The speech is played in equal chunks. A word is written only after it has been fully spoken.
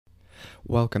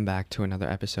Welcome back to another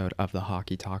episode of the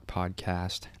Hockey Talk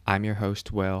podcast. I'm your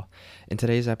host, Will. In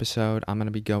today's episode, I'm going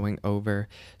to be going over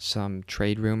some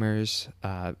trade rumors,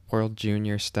 World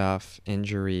Junior stuff,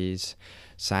 injuries,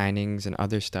 signings, and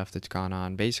other stuff that's gone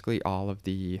on. Basically, all of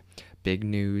the big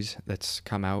news that's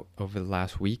come out over the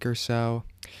last week or so.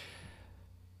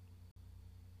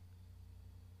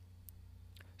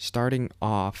 Starting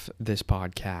off this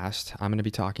podcast, I'm going to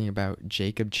be talking about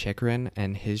Jakob Chychrun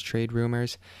and his trade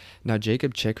rumors. Now,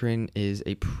 Jakob Chychrun is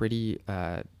a pretty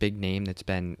big name that's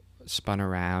been spun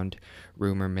around,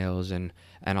 rumor mills, and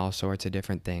all sorts of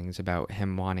different things about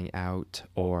him wanting out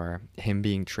or him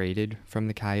being traded from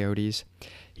the Coyotes.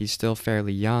 He's still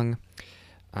fairly young.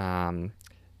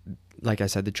 Like I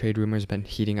said, the trade rumors have been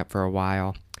heating up for a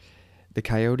while. The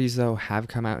Coyotes, though, have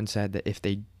come out and said that if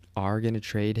they are going to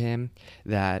trade him,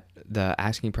 that the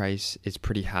asking price is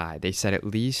pretty high. They said at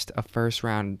least a first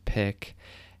round pick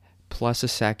plus a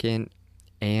second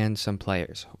and some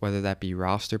players, whether that be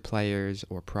roster players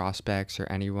or prospects or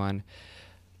anyone.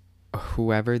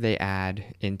 Whoever they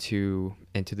add into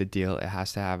the deal, it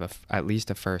has to have at least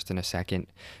a first and a second,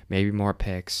 maybe more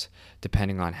picks,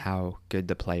 depending on how good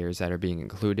the players that are being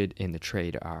included in the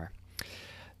trade are.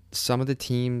 Some of the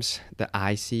teams that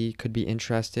I see could be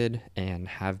interested and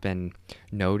have been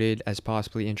noted as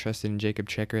possibly interested in Jakob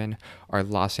Chychrun are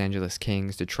Los Angeles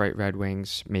Kings, Detroit Red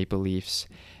Wings, Maple Leafs,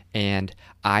 and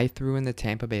I threw in the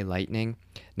Tampa Bay Lightning.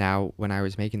 Now, when I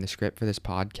was making the script for this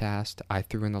podcast, I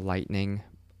threw in the Lightning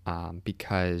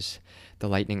because the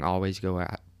Lightning always go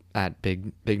at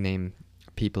big name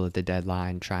people at the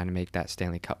deadline trying to make that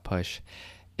Stanley Cup push.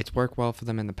 It's worked well for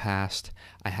them in the past.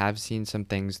 I have seen some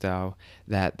things, though,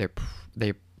 that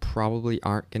they probably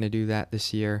aren't going to do that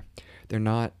this year. They're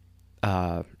not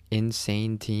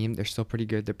insane team. They're still pretty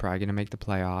good. They're probably going to make the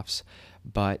playoffs,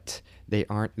 but they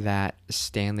aren't that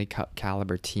Stanley Cup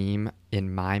caliber team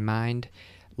in my mind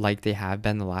like they have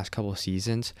been the last couple of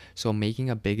seasons. So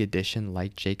making a big addition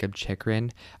like Jakob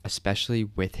Chychrun, especially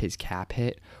with his cap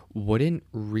hit, wouldn't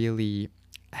really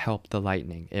help the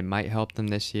Lightning. It might help them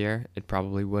this year. It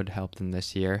probably would help them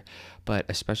this year, but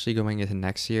especially going into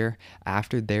next year,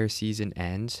 after their season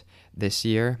ends this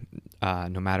year,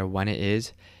 no matter when it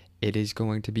is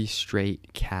going to be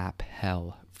straight cap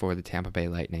hell for the Tampa Bay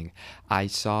Lightning. I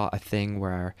saw a thing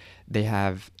where they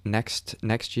have next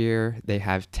year they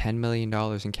have $10 million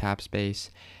in cap space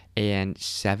and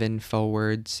 7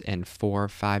 forwards and 4 or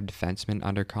 5 defensemen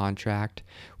under contract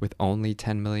with only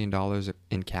 $10 million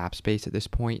in cap space at this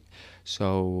point.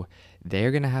 So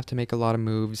they're going to have to make a lot of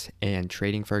moves, and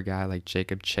trading for a guy like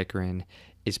Jakob Chychrun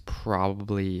is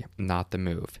probably not the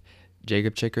move.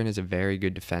 Jakob Chychrun is a very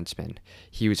good defenseman.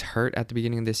 He was hurt at the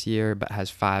beginning of this year, but has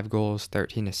 5 goals,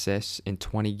 13 assists in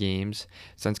 20 games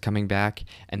since coming back,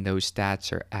 and those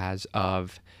stats are as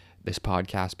of this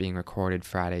podcast being recorded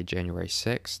Friday, January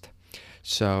 6th.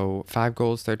 So 5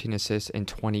 goals, 13 assists in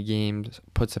 20 games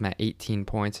puts him at 18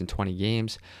 points in 20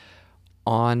 games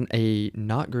on a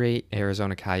not great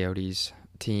Arizona Coyotes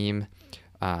team.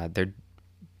 They're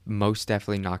most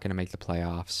definitely not going to make the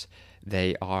playoffs.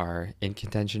 They are in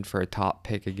contention for a top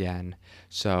pick again.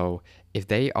 So if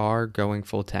they are going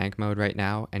full tank mode right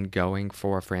now and going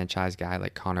for a franchise guy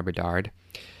like Connor Bedard,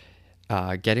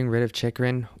 getting rid of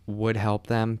Chychrun would help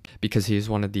them because he's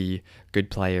one of the good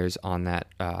players on that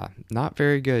not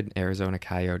very good Arizona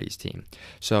Coyotes team.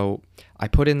 So I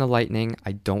put in the Lightning.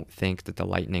 I don't think that the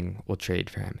Lightning will trade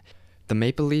for him. The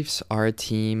Maple Leafs are a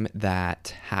team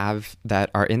that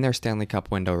are in their Stanley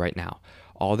Cup window right now.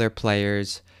 All their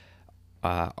players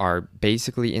are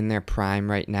basically in their prime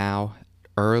right now.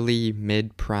 Early,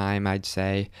 mid-prime, I'd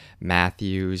say.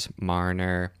 Matthews,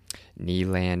 Marner,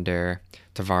 Nylander.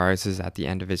 Tavares is at the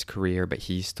end of his career, but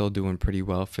he's still doing pretty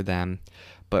well for them.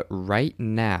 But right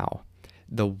now,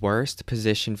 the worst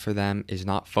position for them is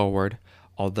not forward,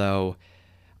 although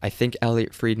I think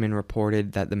Elliot Friedman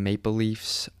reported that the Maple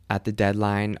Leafs at the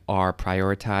deadline are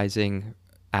prioritizing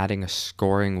adding a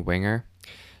scoring winger.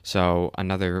 So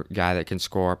another guy that can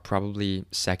score, probably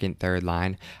second, third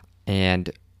line.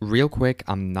 And real quick,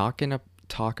 I'm not going to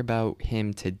talk about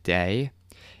him today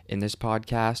in this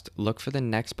podcast. Look for the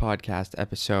next podcast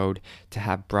episode to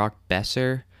have Brock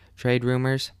Boeser trade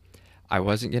rumors. I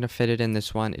wasn't going to fit it in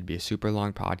this one. It'd be a super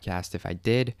long podcast if I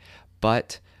did.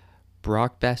 But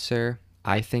Brock Boeser,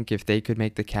 I think if they could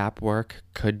make the cap work,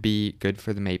 could be good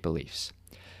for the Maple Leafs.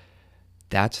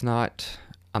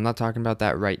 I'm not talking about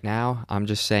that right now. I'm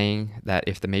just saying that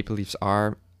if the Maple Leafs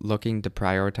are looking to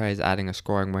prioritize adding a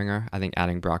scoring winger, I think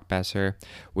adding Brock Boeser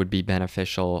would be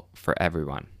beneficial for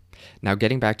everyone. Now,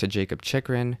 getting back to Jakob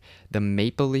Chychrun, the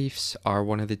Maple Leafs are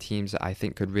one of the teams that I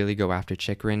think could really go after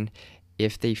Chychrun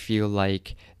if they feel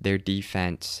like their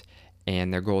defense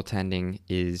and their goaltending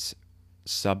is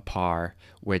subpar,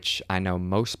 which I know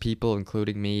most people,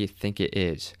 including me, think it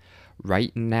is.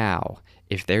 Right now,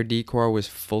 if their decor was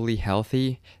fully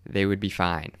healthy, they would be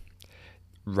fine.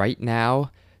 Right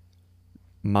now,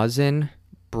 Muzzin,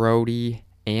 Brody,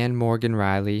 and Morgan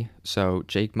Riley, so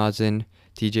Jake Muzzin,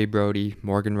 TJ Brody,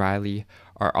 Morgan Riley,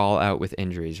 are all out with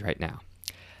injuries right now.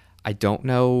 I don't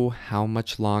know how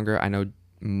much longer. I know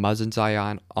Muzzin's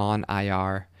on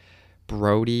IR.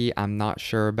 Brody, I'm not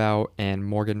sure about, and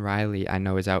Morgan Riley, I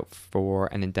know, is out for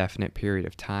an indefinite period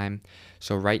of time.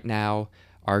 So right now,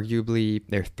 arguably,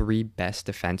 their three best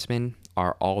defensemen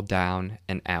are all down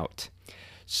and out.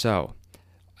 So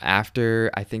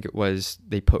after, I think it was,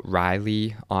 they put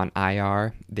Riley on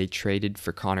IR, they traded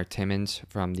for Connor Timmins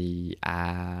from the,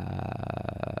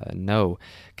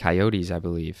 Coyotes, I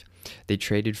believe. They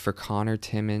traded for Connor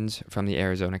Timmins from the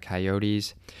Arizona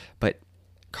Coyotes, but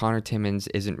Connor Timmins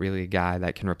isn't really a guy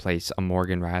that can replace a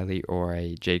Morgan Riley or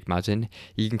a Jake Muzzin.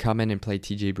 He can come in and play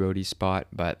TJ Brody's spot,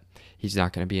 but he's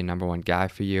not going to be a number one guy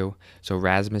for you. So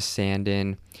Rasmus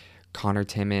Sandin, Connor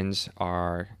Timmins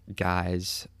are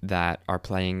guys that are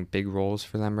playing big roles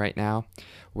for them right now,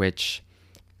 which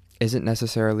isn't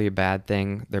necessarily a bad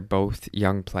thing. They're both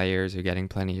young players who are getting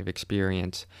plenty of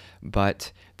experience,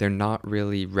 but they're not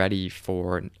really ready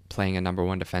for playing a number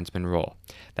one defenseman role.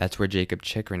 That's where Jakob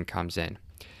Chychrun comes in.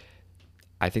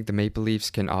 I think the Maple Leafs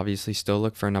can obviously still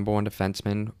look for a number one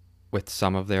defenseman with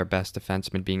some of their best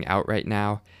defensemen being out right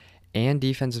now, and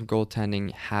defensive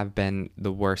goaltending have been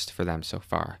the worst for them so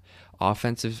far.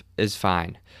 Offensive is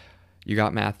fine. You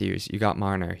got Matthews, you got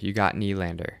Marner, you got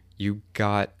Nylander, you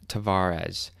got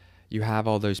Tavares. You have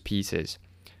all those pieces.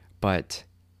 But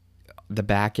the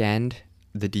back end,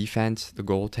 the defense, the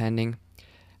goaltending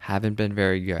haven't been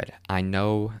very good. I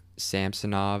know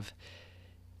Samsonov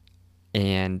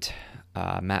and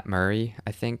Matt Murray,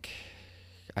 I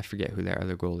forget who their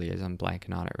other goalie is. I'm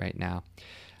blanking on it right now.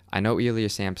 I know Ilya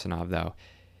Samsonov, though.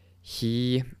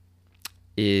 He's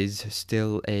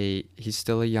still a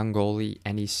young goalie,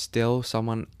 and he's still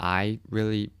someone I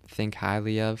really think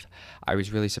highly of. I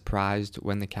was really surprised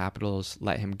when the Capitals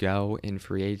let him go in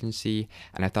free agency,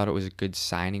 and I thought it was a good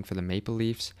signing for the Maple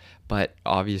Leafs. But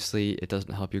obviously, it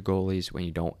doesn't help your goalies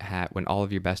when all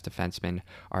of your best defensemen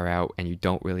are out, and you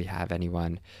don't really have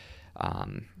anyone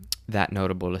that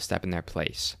notable to step in their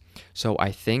place. So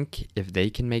I think if they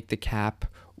can make the cap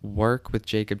work with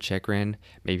Jakob Chychrun,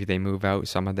 maybe they move out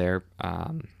some of their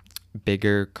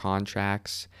bigger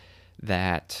contracts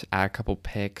that add a couple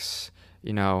picks,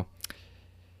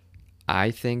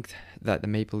 I think that the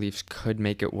Maple Leafs could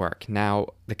make it work. Now,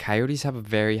 the Coyotes have a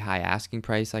very high asking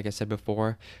price, like I said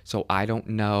before, so I don't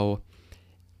know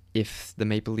if the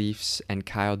Maple Leafs and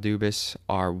Kyle Dubas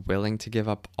are willing to give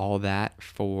up all that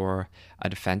for a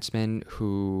defenseman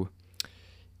who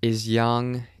is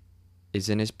young, is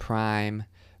in his prime,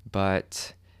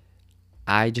 but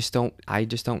I just don't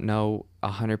know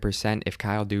 100% if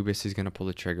Kyle Dubas is going to pull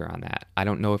the trigger on that. I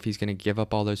don't know if he's going to give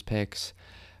up all those picks,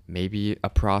 maybe a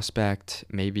prospect,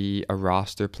 maybe a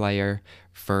roster player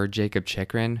for Jakob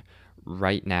Chychrun.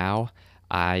 Right now,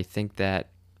 I think that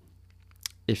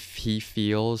if he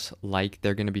feels like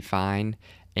they're going to be fine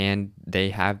and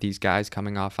they have these guys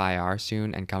coming off IR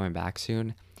soon and coming back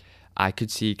soon, I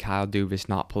could see Kyle Dubas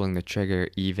not pulling the trigger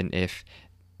even if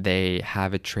they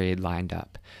have a trade lined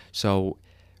up. So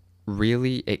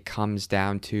really it comes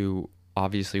down to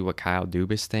obviously what Kyle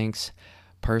Dubas thinks.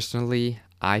 Personally,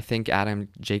 I think adding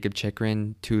Jakob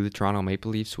Chychrun to the Toronto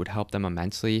Maple Leafs would help them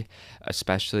immensely,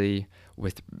 especially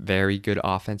with very good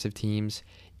offensive teams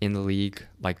in the league,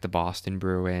 like the Boston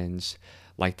Bruins,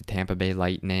 like the Tampa Bay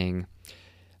Lightning,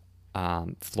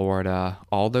 Florida,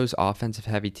 all those offensive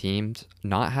heavy teams,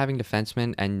 not having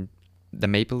defensemen, and the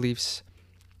Maple Leafs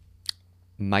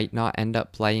might not end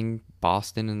up playing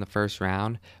Boston in the first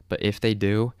round, but if they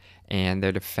do and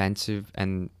their defense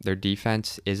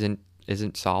isn't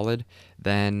solid,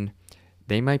 then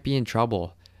they might be in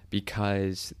trouble,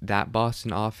 because that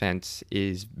Boston offense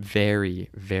is very,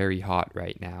 very hot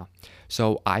right now.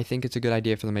 So I think it's a good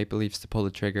idea for the Maple Leafs to pull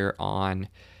the trigger on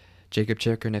Jakob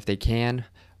Chychrun if they can,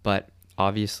 but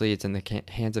obviously it's in the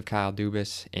hands of Kyle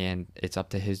Dubas and it's up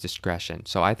to his discretion.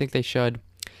 So I think they should,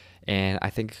 and I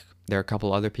think there are a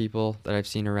couple other people that I've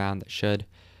seen around that should,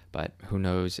 but who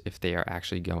knows if they are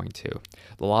actually going to.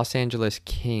 The Los Angeles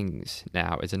Kings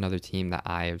now is another team that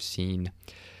I have seen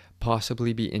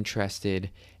possibly be interested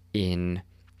in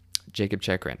Jakob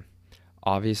Chychrun.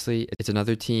 Obviously, it's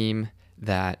another team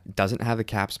that doesn't have the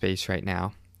cap space right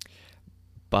now,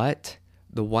 but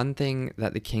The one thing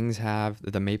that the Kings have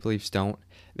that the Maple Leafs don't,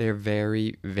 they're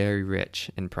very, very rich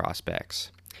in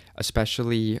prospects,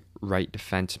 especially right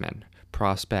defensemen,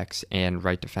 prospects and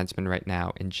right defensemen right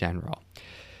now in general.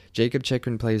 Jakob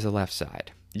Chychrun plays the left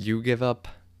side. You give up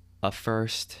a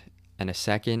first and a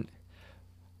second,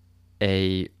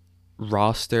 a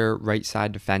roster right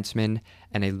side defenseman,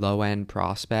 and a low end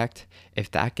prospect.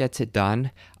 If that gets it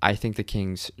done, I think the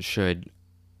Kings should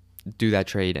do that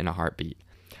trade in a heartbeat.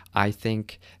 I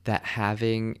think that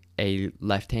having a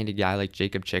left-handed guy like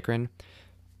Jakob Chychrun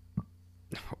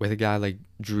with a guy like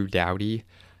Drew Doughty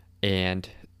and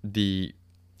the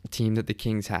team that the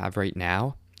Kings have right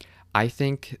now, I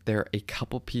think they're a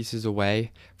couple pieces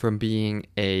away from being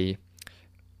a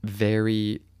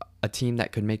team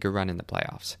that could make a run in the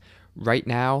playoffs. Right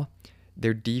now,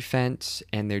 their defense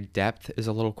and their depth is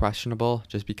a little questionable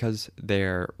just because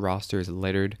their roster is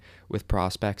littered with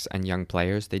prospects and young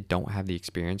players. They don't have the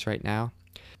experience right now.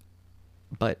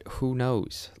 But who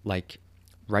knows? Like,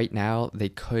 right now, they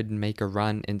could make a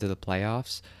run into the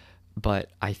playoffs. But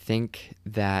I think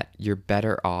that you're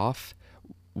better off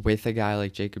with a guy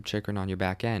like Jakob Chychrun on your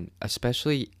back end,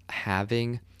 especially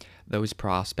having those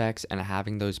prospects and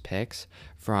having those picks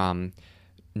from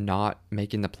not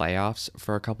making the playoffs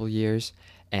for a couple years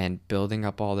and building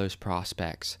up all those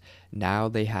prospects. Now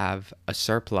they have a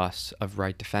surplus of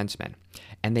right defensemen,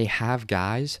 and they have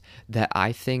guys that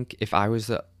I think if I was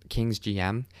the Kings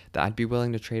GM that I'd be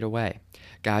willing to trade away.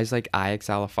 Guys like Alex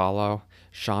Alafalo,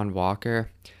 Sean Walker.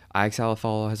 Alex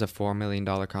Alafalo has a $4 million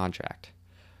contract.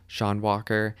 Sean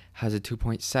Walker has a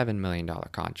 $2.7 million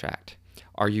contract.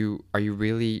 Are you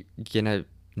really gonna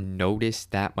notice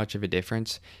that much of a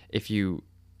difference if you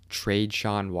trade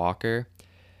Sean Walker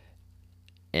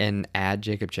and add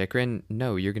Jakob Chychrun?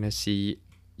 No, you're gonna see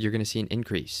an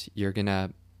increase. You're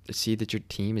gonna see that your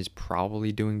team is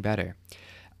probably doing better.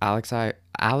 Alex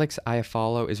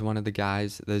Iafallo is one of the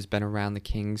guys that has been around the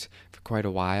Kings for quite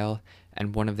a while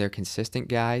and one of their consistent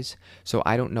guys. So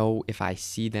I don't know if I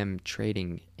see them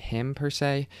trading him per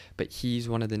se, but he's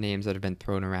one of the names that have been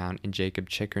thrown around in Jakob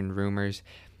Chychrun rumors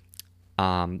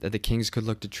that the Kings could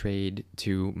look to trade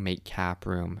to make cap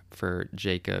room for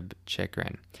Jakob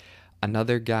Chychrun.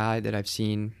 Another guy that I've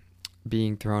seen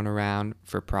being thrown around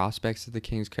for prospects that the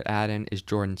Kings could add in is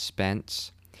Jordan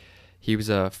Spence. He was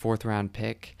a 4th-round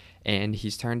pick, and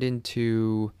he's turned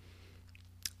into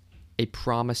a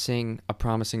promising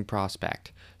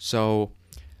prospect. So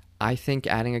I think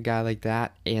adding a guy like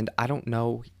that, and I don't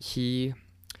know, he's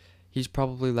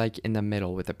probably like in the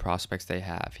middle with the prospects they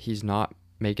have. He's not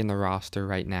making the roster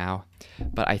right now,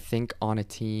 but I think on a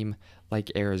team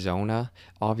like Arizona,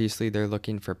 obviously they're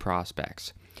looking for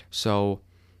prospects. So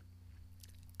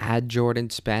add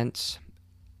Jordan Spence,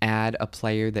 add a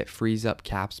player that frees up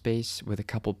cap space with a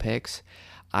couple picks.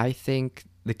 I think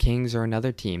the Kings are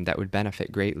another team that would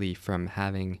benefit greatly from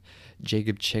having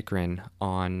Jakob Chychrun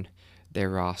on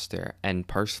their roster. And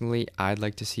personally, I'd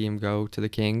like to see him go to the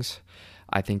Kings.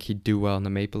 I think he'd do well in the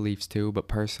Maple Leafs too, but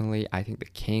personally, I think the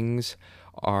Kings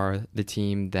are the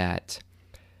team that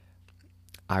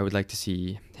I would like to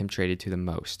see him traded to the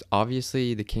most.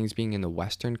 Obviously, the Kings being in the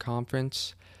Western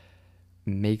Conference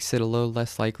makes it a little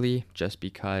less likely just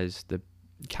because the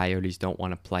Coyotes don't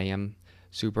want to play him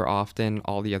super often.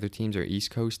 All the other teams are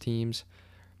East Coast teams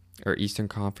or Eastern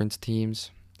Conference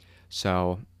teams.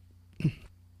 So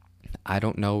I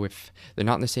don't know if they're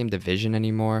not in the same division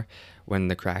anymore. When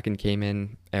the Kraken came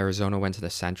in, Arizona went to the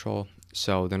Central.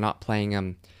 So they're not playing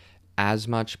them as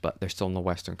much, but they're still in the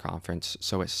Western Conference.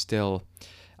 So it's still,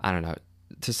 I don't know,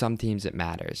 to some teams it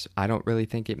matters. I don't really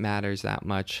think it matters that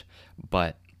much,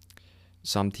 but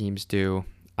some teams do.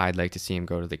 I'd like to see him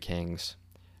go to the Kings.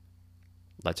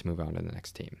 Let's move on to the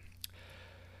next team.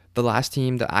 The last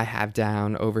team that I have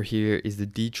down over here is the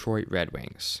Detroit Red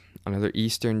Wings, another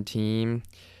Eastern team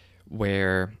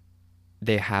where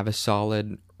they have a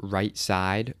solid right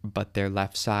side, but their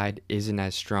left side isn't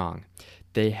as strong.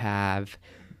 They have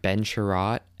Ben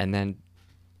Sherratt, and then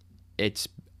it's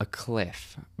a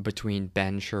cliff between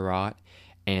Ben Sherratt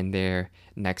and their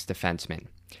next defenseman.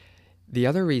 The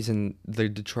other reason the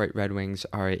Detroit Red Wings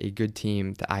are a good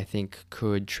team that I think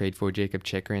could trade for Jakob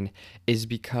Chychrun is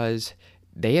because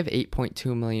they have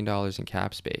 $8.2 million in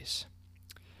cap space.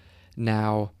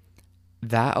 Now,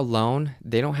 that alone,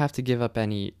 they don't have to give up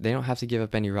any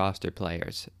roster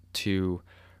players to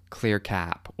clear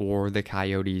cap or the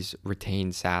Coyotes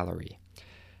retain salary.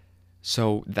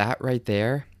 So that right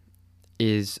there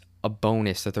is a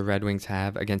bonus that the Red Wings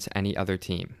have against any other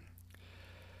team.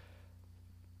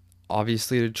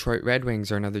 Obviously, the Detroit Red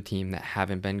Wings are another team that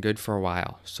haven't been good for a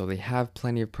while, so they have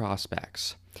plenty of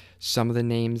prospects. Some of the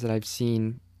names that I've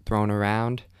seen thrown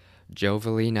around: Joe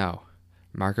Veleno,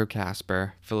 Marco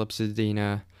Casper, Philip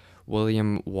Zadina,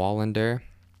 William Wallander.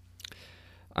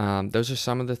 Those are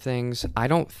some of the things. I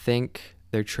don't think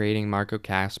they're trading Marco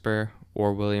Casper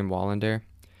or William Wallander.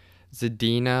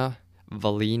 Zadina,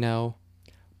 Veleno,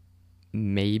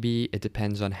 maybe. It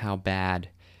depends on how bad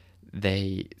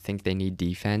they think they need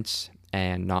defense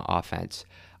and not offense.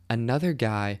 Another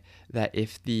guy that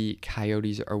if the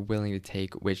Coyotes are willing to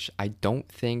take, which I don't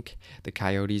think the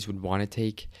Coyotes would want to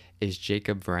take, is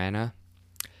Jakob Vrana.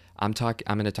 I'm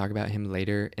going to talk about him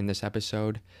later in this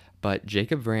episode, but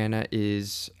Jakob Vrana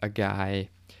is a guy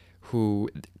who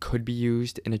could be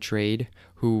used in a trade,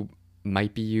 who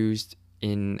might be used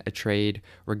in a trade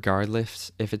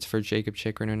regardless if it's for Jakob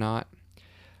Chychrun or not.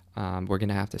 We're going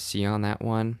to have to see on that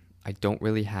one. I don't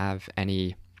really have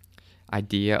any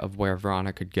idea of where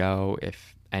Vrana could go,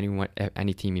 if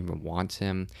any team even wants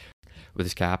him with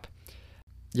his cap.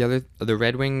 The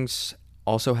Red Wings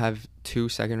also have 2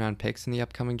 second-round picks in the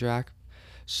upcoming draft,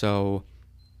 so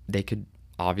they could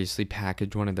obviously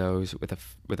package one of those with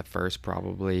a first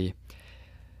probably.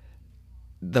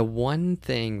 The one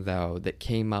thing, though, that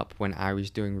came up when I was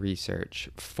doing research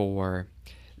for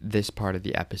this part of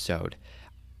the episode,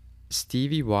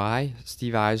 Steve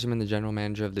Yzerman, the general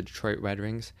manager of the Detroit Red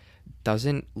Wings,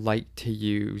 doesn't like to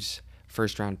use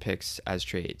first-round picks as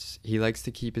trades. He likes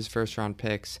to keep his first-round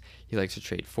picks. He likes to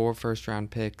trade 4 first-round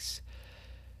picks.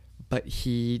 But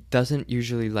he doesn't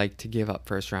usually like to give up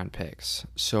first-round picks.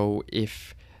 So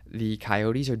if the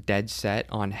Coyotes are dead set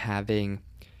on having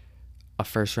a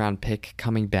first-round pick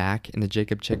coming back in the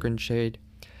Jakob Chychrun trade,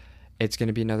 it's going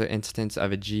to be another instance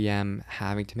of a GM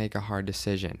having to make a hard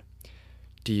decision.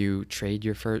 Do you trade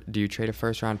a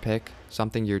first-round pick,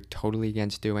 something you're totally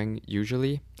against doing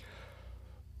usually,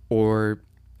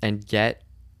 and get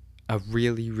a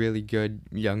really, really good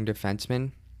young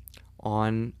defenseman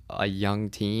on a young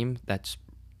team that's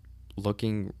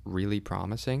looking really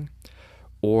promising?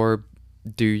 Or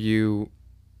do you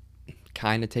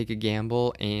kind of take a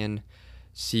gamble and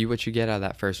see what you get out of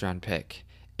that first-round pick?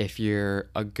 If you're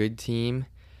a good team,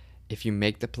 if you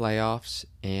make the playoffs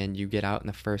and you get out in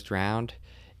the first round,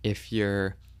 if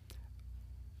you're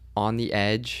on the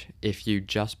edge, if you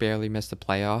just barely miss the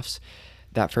playoffs,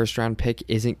 that first-round pick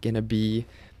isn't going to be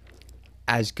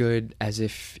as good as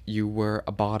if you were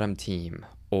a bottom team,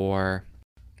 or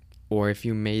if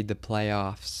you made the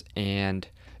playoffs and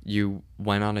you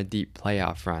went on a deep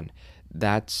playoff run.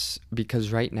 That's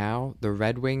because right now the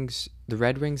Red Wings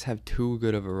have too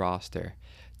good of a roster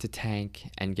to tank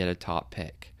and get a top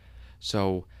pick.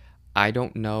 So I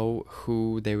don't know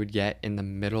who they would get in the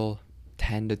middle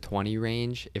 10 to 20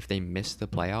 range if they miss the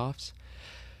playoffs.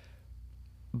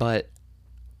 But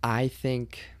I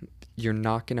think you're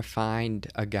not going to find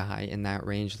a guy in that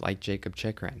range like Jakob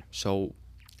Chychrun. So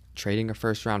trading a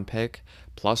first-round pick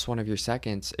plus one of your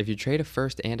seconds, if you trade a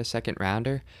first and a second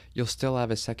rounder, you'll still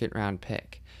have a second-round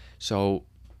pick. So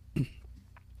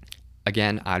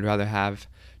again, I'd rather have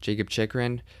Jakob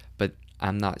Chychrun, but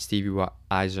I'm not Stevie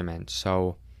Yzerman.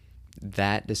 So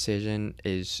that decision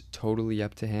is totally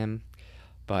up to him.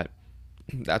 But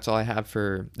that's all I have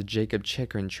for the Jakob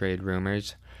Chychrun trade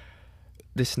rumors.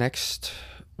 This next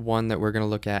one that we're going to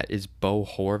look at is Bo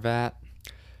Horvat.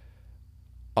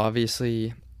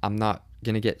 Obviously, I'm not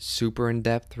going to get super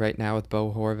in-depth right now with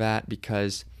Bo Horvat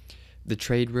because the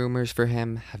trade rumors for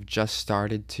him have just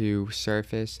started to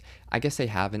surface. I guess they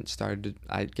haven't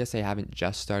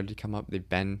just started to come up. They've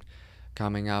been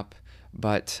coming up.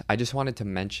 But I just wanted to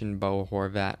mention Bo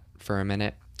Horvat for a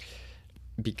minute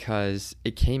because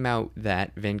it came out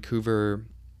that Vancouver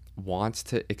wants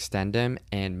to extend him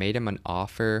and made him an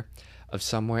offer of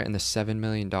somewhere in the $7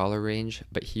 million range,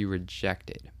 but he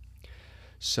rejected.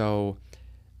 So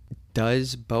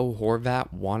does Bo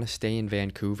Horvat want to stay in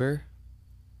Vancouver?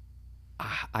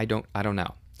 I don't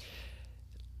know.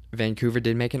 Vancouver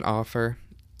did make an offer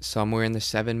somewhere in the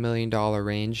 $7 million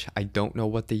range. I don't know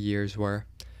what the years were.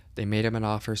 They made him an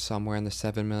offer somewhere in the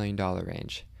 $7 million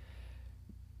range.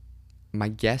 My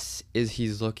guess is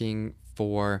he's looking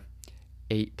for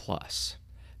 8+.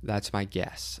 That's my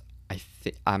guess.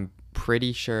 I'm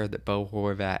pretty sure that Bo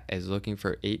Horvat is looking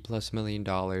for $8+ million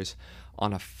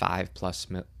on a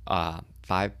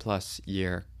 5+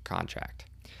 year contract.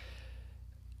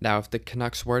 Now, if the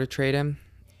Canucks were to trade him,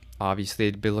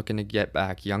 obviously they'd be looking to get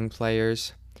back young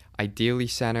players, ideally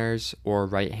centers or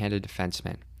right-handed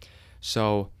defensemen.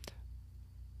 So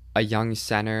a young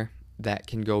center that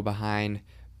can go behind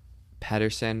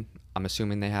Pettersson. I'm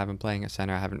assuming they have him playing at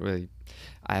center. I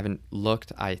haven't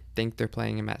looked. I think they're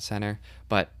playing him at center.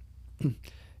 But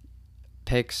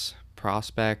picks,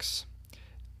 prospects,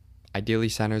 Ideally,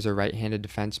 centers are right-handed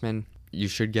defensemen. You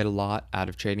should get a lot out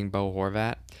of trading Bo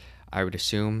Horvat, I would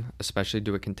assume, especially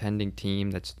to a contending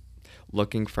team that's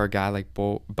looking for a guy like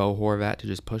Bo Horvat to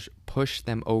just push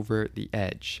them over the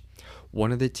edge.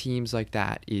 One of the teams like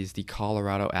that is the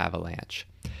Colorado Avalanche.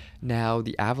 Now,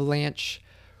 the Avalanche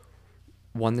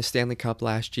won the Stanley Cup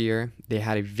last year. They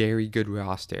had a very good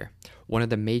roster. One of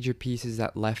the major pieces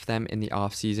that left them in the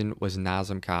offseason was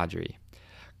Nazem Kadri.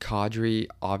 Kadri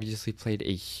obviously played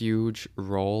a huge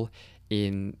role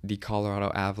in the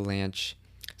Colorado Avalanche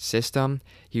system.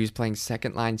 He was playing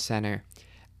second line center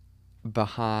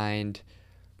behind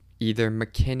either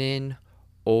McKinnon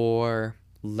or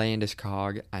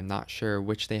Landeskog. I'm not sure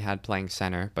which they had playing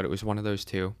center, but it was one of those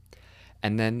two.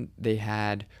 And then they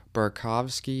had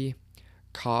Burakovsky,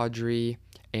 Kadri,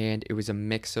 and it was a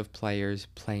mix of players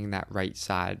playing that right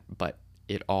side, but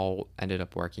it all ended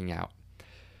up working out.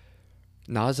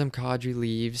 Nazem Kadri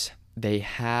leaves. They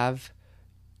have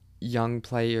young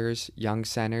players, young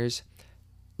centers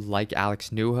like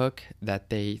Alex Newhook that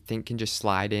they think can just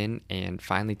slide in and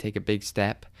finally take a big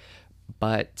step,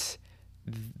 but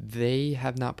they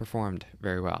have not performed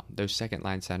very well. Those second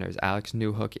line centers, Alex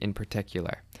Newhook in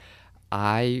particular.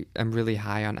 I am really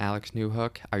high on Alex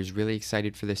Newhook. I was really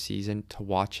excited for this season to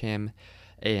watch him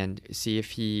and see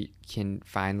if he can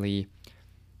finally...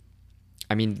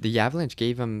 I mean, the Avalanche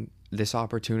gave him this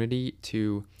opportunity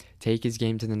to take his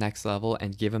game to the next level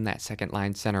and give him that second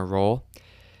line center role.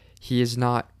 He has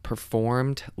not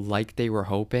performed like they were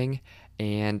hoping,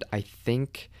 and I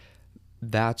think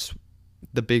that's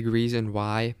the big reason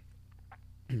why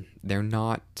they're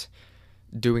not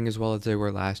doing as well as they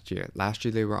were last year. Last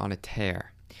year they were on a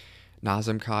tear.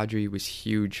 Nazem Kadri was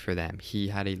huge for them. He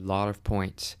had a lot of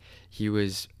points. He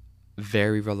was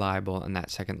very reliable in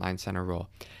that second line center role.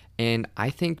 And I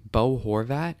think Bo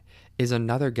Horvat is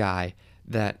another guy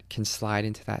that can slide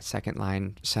into that second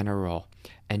line center role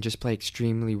and just play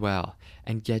extremely well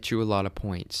and get you a lot of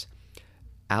points.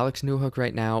 Alex Newhook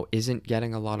right now isn't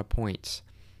getting a lot of points.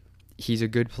 He's a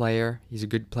good player, he's a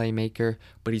good playmaker,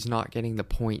 but he's not getting the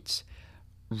points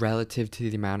relative to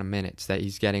the amount of minutes that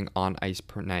he's getting on ice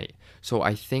per night. So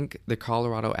I think the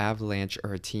Colorado Avalanche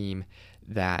are a team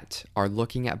that are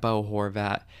looking at Bo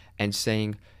Horvat and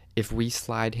saying, if we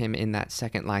slide him in that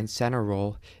second line center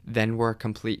role, then we're a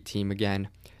complete team again.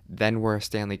 Then we're a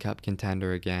Stanley Cup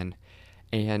contender again.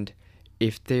 And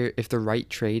if the right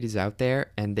trade is out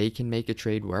there and they can make a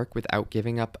trade work without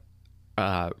giving up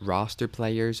roster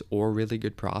players or really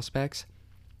good prospects,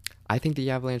 I think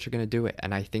the Avalanche are going to do it,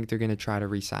 and I think they're going to try to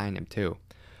re-sign him too.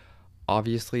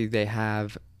 Obviously, they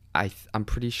have, I'm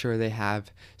pretty sure they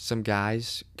have some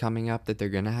guys coming up that they're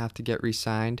going to have to get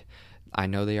re-signed. I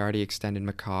know they already extended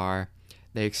Makar,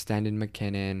 they extended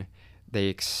McKinnon, they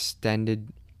extended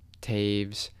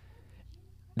Taves,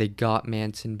 they got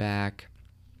Manson back.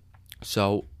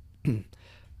 So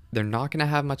they're not going to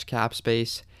have much cap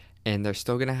space, and they're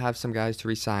still going to have some guys to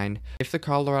re-sign. If the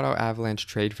Colorado Avalanche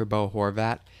trade for Bo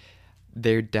Horvat,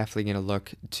 they're definitely going to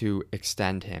look to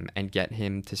extend him and get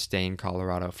him to stay in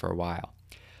Colorado for a while.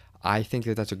 I think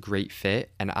that that's a great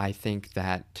fit, and I think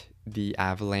that the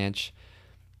Avalanche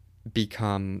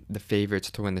become the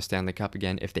favorites to win the Stanley Cup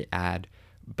again if they add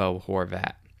Bo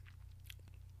Horvat.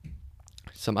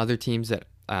 Some other teams that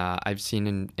I've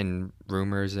seen in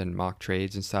rumors and mock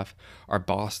trades and stuff are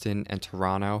Boston and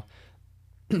Toronto.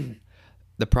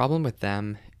 The problem with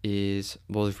them is,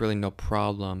 well, there's really no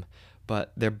problem,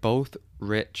 but they're both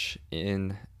rich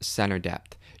in center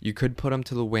depth. You could put them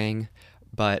to the wing,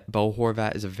 but Bo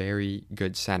Horvat is a very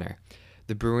good center.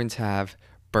 The Bruins have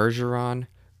Bergeron,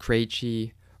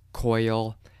 Krejci,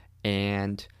 Coyle,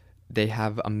 and they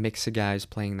have a mix of guys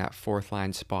playing that fourth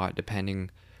line spot depending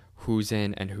who's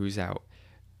in and who's out.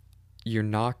 You're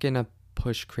not going to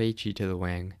push Krejci to the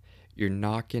wing. You're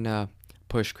not going to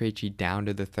push Krejci down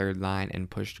to the third line and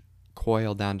push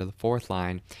Coyle down to the fourth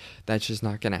line. That's just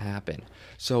not going to happen.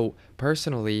 So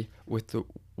personally, with the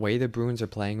way the Bruins are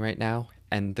playing right now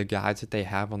and the guys that they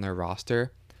have on their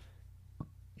roster,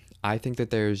 I think that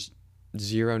there's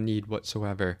zero need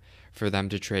whatsoever for them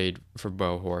to trade for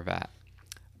Bo Horvat.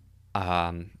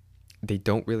 They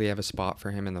don't really have a spot for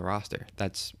him in the roster.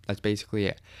 That's basically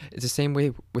it. It's the same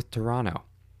way with Toronto.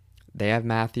 They have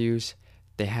Matthews,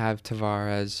 they have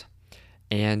Tavares,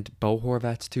 and Bo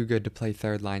Horvat's too good to play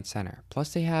third line center.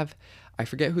 Plus they have, I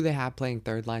forget who they have playing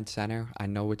third line center. I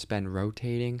know it's been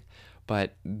rotating,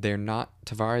 but they're not,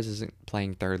 Tavares isn't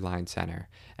playing third line center,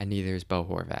 and neither is Bo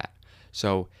Horvat.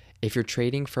 So if you're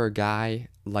trading for a guy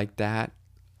like that,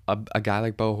 a guy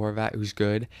like Bo Horvat who's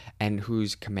good and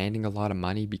who's commanding a lot of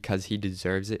money because he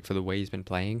deserves it for the way he's been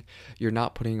playing, you're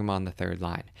not putting him on the third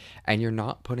line. And you're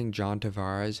not putting John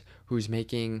Tavares, who's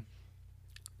making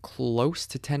close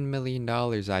to $10 million,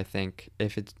 I think.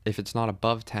 If it's not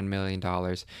above $10 million,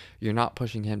 you're not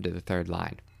pushing him to the third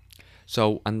line.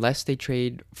 So unless they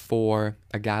trade for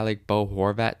a guy like Bo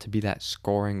Horvat to be that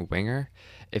scoring winger,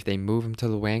 if they move him to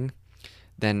the wing,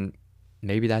 then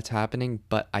maybe that's happening.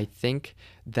 But I think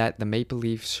that the Maple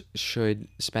Leafs should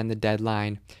spend the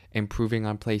deadline improving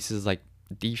on places like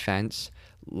defense,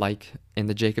 like in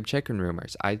the Jakob Chychrun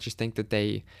rumors. I just think that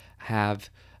they have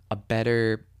a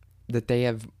better, that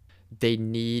they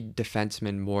need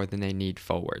defensemen more than they need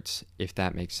forwards, if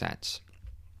that makes sense.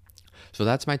 So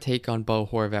that's my take on Bo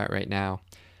Horvat right now.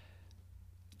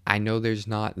 I know there's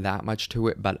not that much to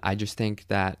it, but I just think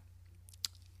that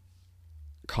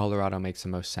Colorado makes the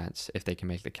most sense if they can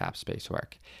make the cap space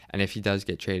work. And if he does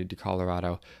get traded to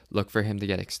Colorado, look for him to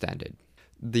get extended.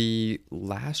 The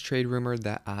last trade rumor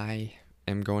that I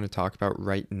am going to talk about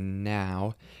right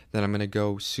now, that I'm going to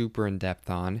go super in depth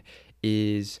on,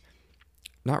 is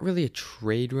not really a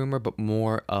trade rumor, but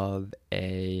more of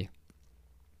a,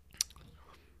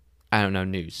 I don't know,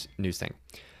 news thing.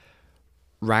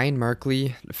 Ryan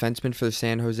Merkley, defenseman for the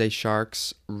San Jose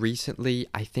Sharks, recently,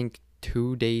 I think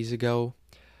 2 days ago,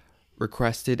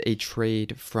 requested a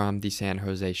trade from the San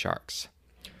Jose Sharks.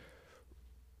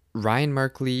 Ryan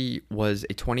Merkley was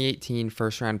a 2018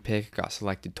 first-round pick, got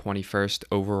selected 21st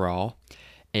overall,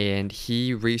 and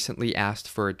he recently asked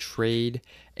for a trade,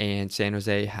 and San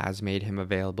Jose has made him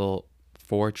available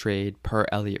for trade per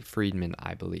Elliot Friedman,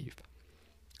 I believe.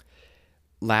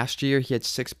 Last year, he had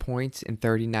 6 points in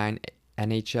 39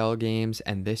 NHL games,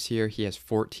 and this year he has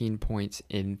 14 points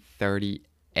in 30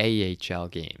 AHL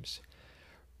games.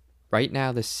 Right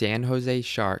now, the San Jose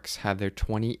Sharks have their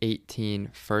 2018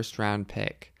 first-round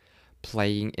pick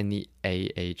playing in the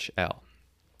AHL.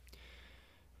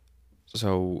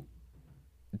 So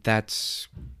that's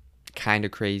kind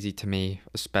of crazy to me,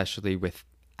 especially with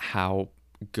how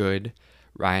good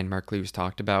Ryan Merkley was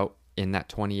talked about in that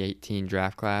 2018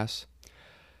 draft class.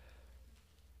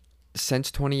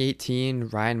 Since 2018,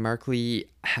 Ryan Merkley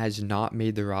has not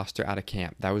made the roster out of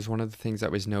camp. That was one of the things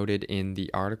that was noted in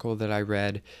the article that I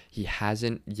read. He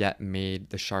hasn't yet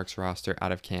made the Sharks roster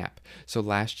out of camp. So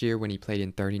last year when he played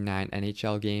in 39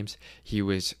 NHL games, he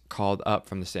was called up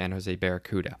from the San Jose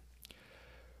Barracuda.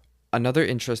 Another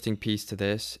interesting piece to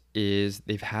this is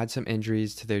they've had some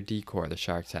injuries to their D-corps, the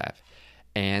Sharks have.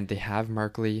 And they have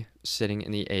Merkley sitting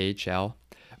in the AHL,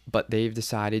 but they've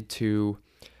decided to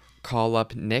call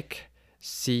up Nick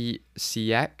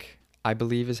Ciek, I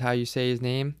believe is how you say his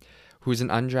name, who's an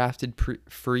undrafted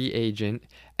free agent,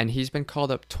 and he's been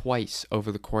called up twice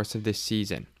over the course of this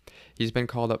season. He's been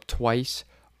called up twice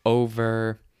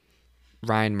over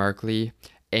Ryan Merkley,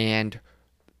 and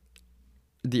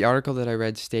the article that I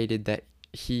read stated that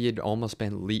he had almost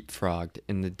been leapfrogged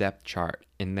in the depth chart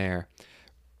in their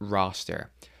roster.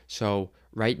 So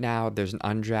right now there's an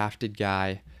undrafted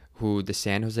guy who the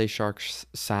San Jose Sharks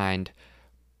signed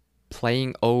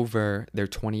playing over their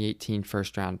 2018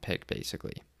 first-round pick,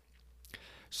 basically.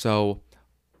 So,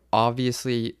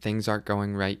 obviously, things aren't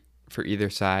going right for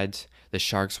either sides. The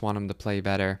Sharks want him to play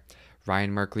better.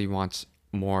 Ryan Merkley wants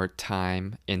more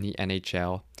time in the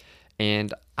NHL.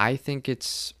 And I think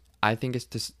it's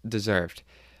deserved.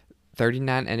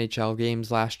 39 NHL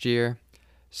games last year,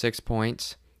 6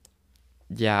 points.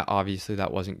 Yeah, obviously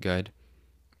that wasn't good.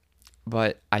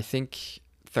 But I think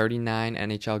 39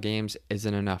 NHL games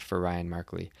isn't enough for Ryan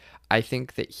Merkley. I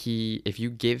think that if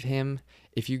you give him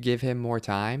more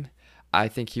time, I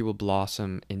think he will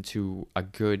blossom into a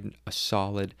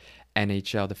solid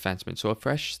NHL defenseman. So a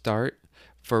fresh start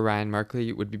for Ryan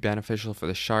Merkley would be beneficial for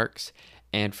the Sharks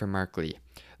and for Merkley.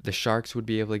 The Sharks would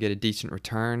be able to get a decent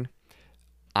return.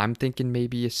 I'm thinking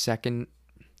maybe a second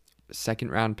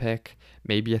round pick,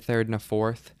 maybe a third and a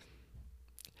fourth.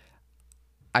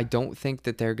 I don't think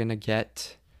that they're going to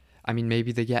get,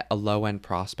 maybe they get a low-end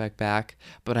prospect back,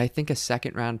 but I think a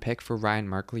second-round pick for Ryan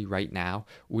Merkley right now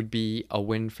would be a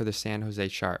win for the San Jose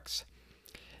Sharks.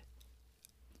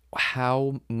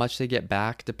 How much they get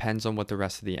back depends on what the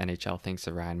rest of the NHL thinks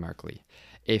of Ryan Merkley.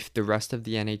 If the rest of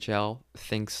the NHL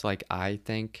thinks like I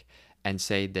think and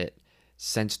say that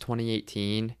since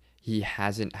 2018, he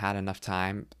hasn't had enough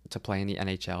time to play in the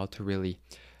NHL to really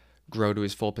grow to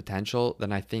his full potential,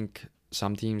 then I think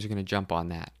some teams are going to jump on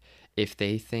that. If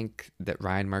they think that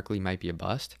Ryan Merkley might be a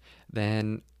bust,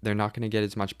 then they're not going to get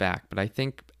as much back. But I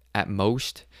think at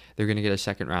most, they're going to get a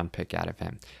second-round pick out of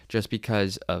him just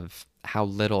because of how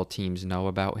little teams know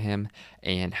about him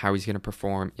and how he's going to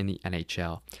perform in the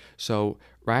NHL. So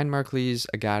Ryan Merkley's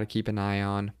a guy to keep an eye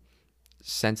on.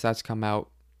 Since that's come out,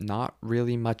 not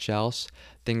really much else.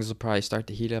 Things will probably start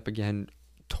to heat up again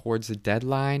towards the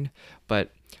deadline,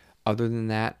 but other than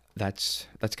that, that's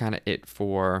kind of it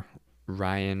for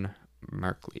Ryan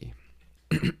Merkley.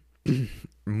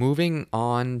 Moving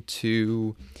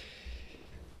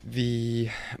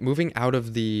out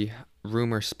of the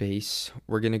rumor space,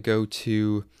 we're going to go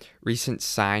to recent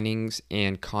signings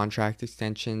and contract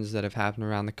extensions that have happened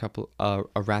around the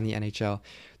NHL.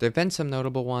 There have been some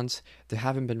notable ones. There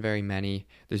haven't been very many.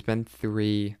 There's been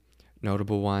 3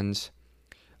 notable ones.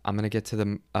 I'm going to get to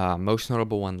the most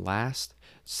notable one last.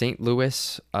 St.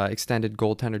 Louis extended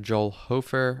goaltender Joel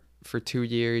Hofer for 2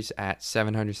 years at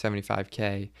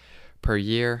 $775K per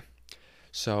year.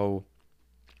 So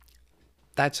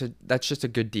that's just a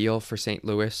good deal for St.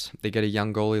 Louis. They get a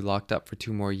young goalie locked up for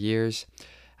 2 more years,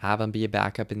 have him be a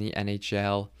backup in the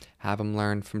NHL, have him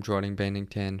learn from Jordan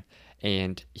Binnington,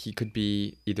 and he could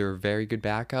be either a very good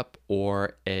backup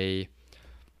or a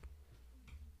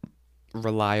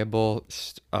reliable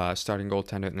starting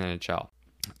goaltender in the NHL.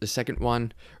 The second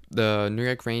one, the New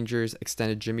York Rangers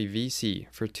extended Jimmy Vesey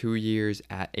for 2 years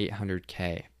at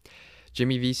 $800K.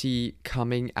 Jimmy Vesey,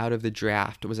 coming out of the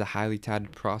draft, was a highly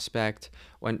touted prospect.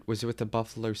 Was with the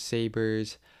Buffalo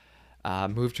Sabres,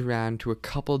 moved around to a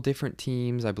couple different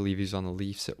teams. I believe he was on the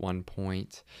Leafs at one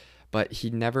point, but he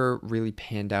never really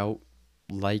panned out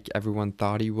like everyone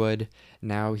thought he would.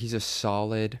 Now he's a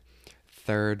solid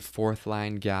 3rd, 4th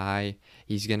line guy.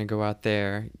 He's going to go out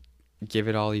there, give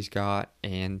it all he's got,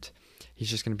 and he's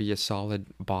just going to be a solid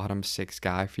bottom 6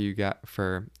 guy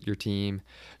for your team.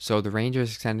 So the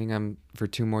Rangers extending him for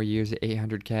 2 more years at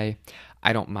 $800K.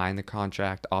 I don't mind the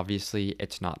contract. Obviously,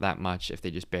 it's not that much if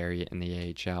they just bury it in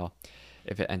the AHL.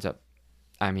 If it ends up,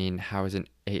 how is an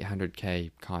 $800K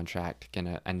contract going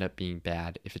to end up being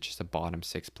bad if it's just a bottom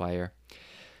 6 player?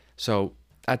 So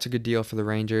that's a good deal for the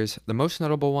Rangers. The most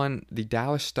notable one, the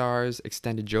Dallas Stars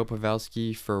extended Joe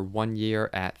Pavelski for 1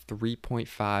 year at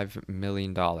 $3.5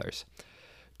 million.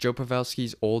 Joe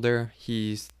Pavelski's older.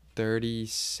 He's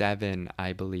 37,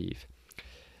 I believe.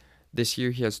 This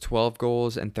year he has 12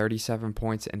 goals and 37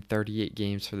 points in 38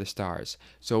 games for the Stars.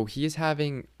 So he is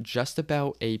having just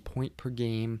about a point per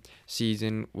game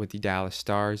season with the Dallas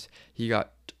Stars. He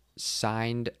got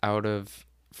signed out of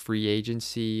free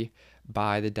agency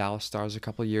by the Dallas Stars a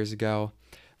couple years ago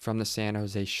from the San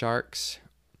Jose Sharks,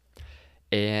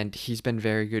 and he's been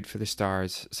very good for the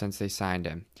Stars since they signed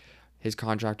him. His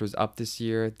contract was up this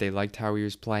year. They liked how he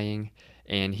was playing,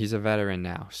 and he's a veteran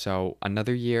now. So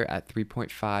another year at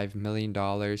 $3.5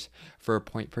 million for a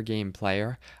point-per-game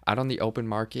player. Out on the open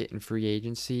market in free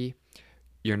agency,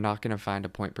 you're not going to find a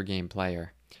point-per-game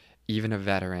player, even a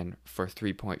veteran, for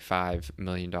 $3.5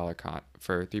 million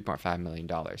for $3.5 million.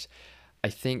 I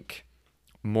think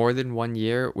more than 1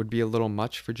 year would be a little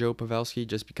much for Joe Pavelski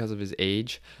just because of his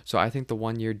age. So I think the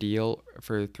 1 year deal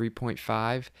for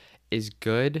 3.5 is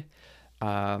good.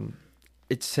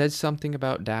 It says something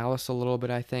about Dallas a little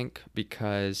bit, I think,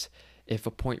 because if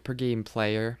a point per game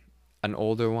player, an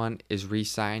older one, is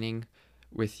re-signing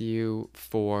with you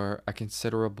for a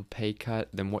considerable pay cut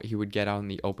than what he would get on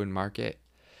the open market,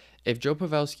 if Joe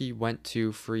Pavelski went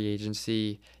to free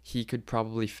agency, he could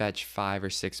probably fetch $5 or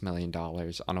 $6 million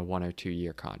on a 1 or 2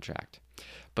 year contract.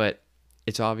 But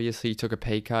it's obviously he took a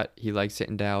pay cut. He likes it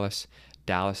in Dallas.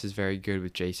 Dallas is very good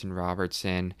with Jason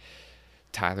Robertson,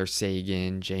 Tyler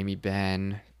Seguin, Jamie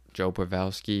Benn, Joe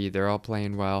Pavelski. They're all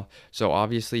playing well. So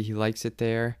obviously he likes it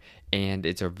there, and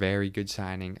it's a very good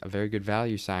signing, a very good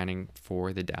value signing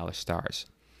for the Dallas Stars.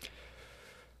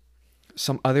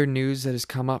 Some other news that has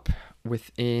come up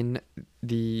within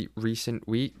the recent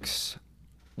weeks.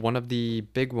 One of the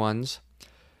big ones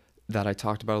that I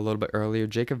talked about a little bit earlier,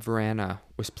 Jakob Vrana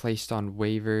was placed on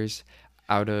waivers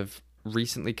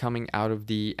recently coming out of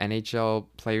the NHL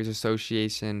Players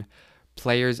Association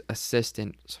Players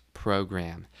Assistance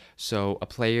Program. So a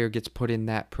player gets put in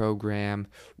that program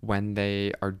when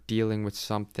they are dealing with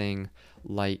something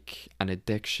like an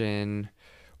addiction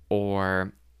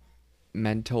or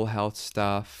mental health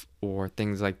stuff or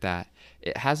things like that.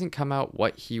 It hasn't come out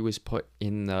what he was put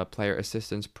in the player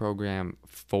assistance program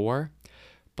for,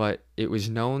 but it was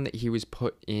known that he was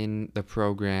put in the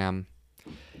program,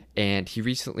 and he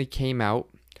recently came out.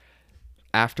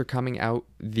 After coming out,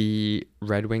 the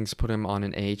Red Wings put him on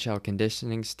an AHL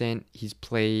conditioning stint. He's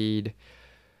played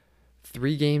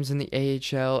 3 games in the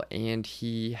AHL, and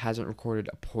he hasn't recorded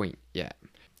a point yet.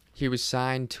 He was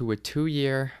signed to a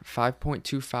 2-year,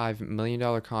 $5.25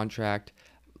 million contract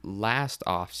last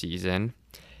offseason,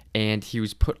 and he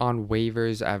was put on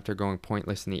waivers after going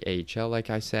pointless in the AHL, like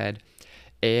I said.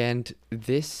 And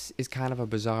this is kind of a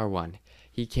bizarre one.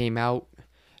 He came out,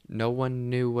 no one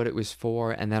knew what it was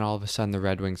for, and then all of a sudden the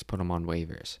Red Wings put him on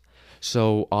waivers.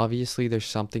 So obviously there's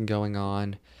something going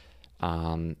on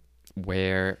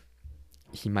where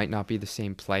he might not be the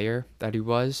same player that he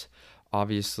was.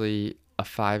 Obviously, a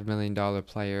 $5 million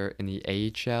player in the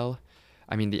AHL.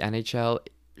 I mean, the NHL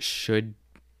should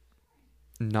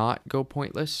not go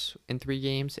pointless in 3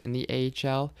 games in the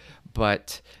AHL,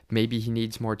 but maybe he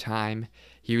needs more time.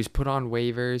 He was put on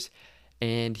waivers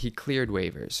and he cleared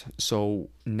waivers. So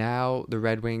now the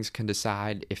Red Wings can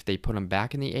decide if they put him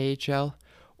back in the AHL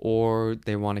or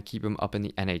they want to keep him up in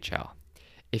the NHL.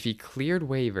 If he cleared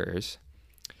waivers,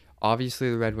 obviously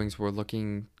the Red Wings were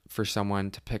looking for someone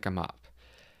to pick him up.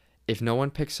 If no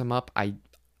one picks him up, I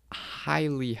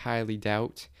highly, highly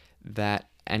doubt that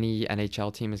any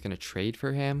NHL team is going to trade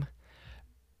for him.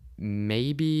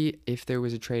 Maybe if there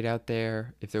was a trade out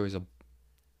there, if there was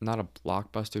not a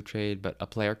blockbuster trade, but a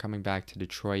player coming back to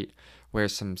Detroit where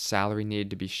some salary needed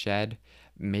to be shed,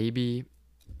 maybe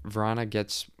Vrana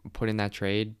gets put in that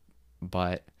trade,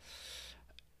 but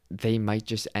they might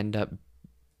just end up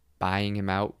buying him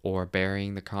out or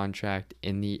burying the contract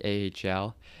in the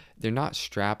AHL. They're not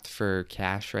strapped for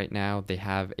cash right now. They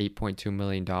have $8.2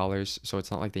 million, so it's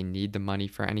not like they need the money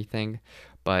for anything.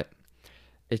 But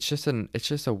it's just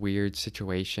a weird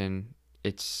situation.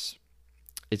 It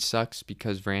sucks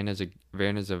because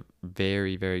Vrana's a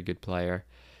very, very good player.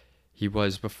 He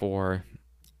was before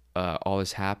all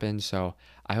this happened, so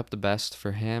I hope the best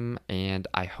for him, and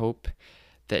I hope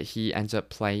that he ends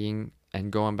up playing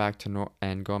and going back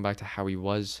to how he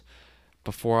was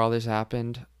before all this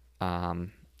happened.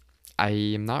 I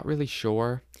am not really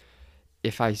sure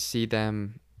if I see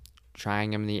them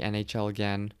trying him in the NHL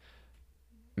again,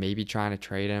 maybe trying to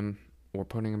trade him or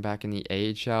putting him back in the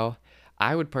AHL.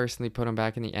 I would personally put him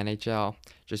back in the NHL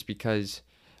just because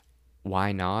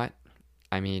why not?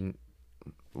 I mean,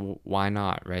 why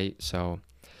not, right? So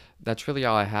that's really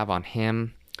all I have on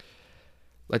him.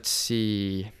 Let's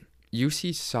see.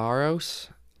 UC Saros,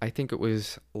 I think it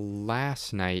was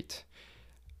last night.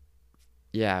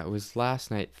 Yeah, it was last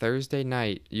night, Thursday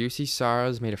night. UC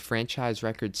Saros made a franchise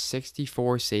record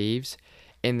 64 saves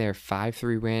in their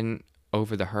 5-3 win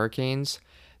over the Hurricanes.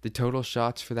 The total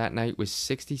shots for that night was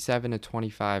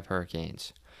 67-25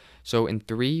 Hurricanes. So in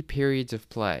 3 periods of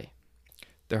play,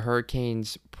 the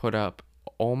Hurricanes put up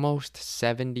almost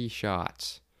 70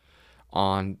 shots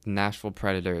on the Nashville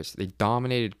Predators. They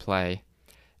dominated play,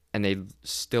 and they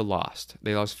still lost.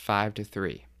 They lost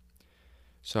 5-3.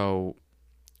 So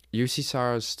UC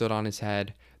Saros stood on his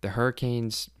head. The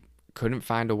Hurricanes couldn't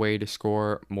find a way to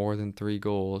score more than 3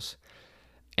 goals,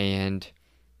 and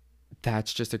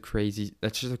that's just a crazy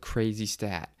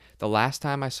stat. The last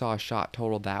time I saw a shot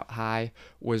total that high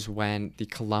was when the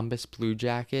Columbus Blue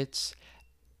Jackets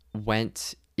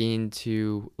went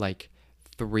into like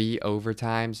 3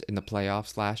 overtimes in the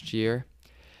playoffs last year,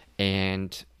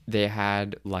 and they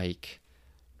had like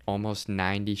almost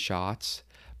 90 shots.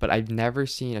 But I've never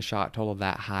seen a shot total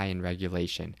that high in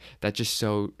regulation. That just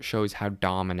shows how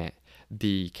dominant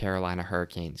the Carolina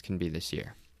Hurricanes can be this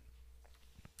year.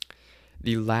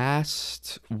 The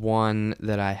last one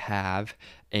that I have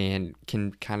and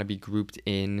can kind of be grouped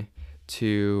in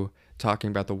to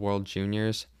talking about the World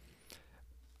Juniors,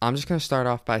 I'm just going to start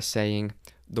off by saying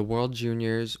the World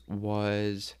Juniors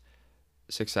was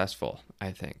successful,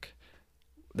 I think.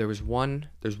 There's one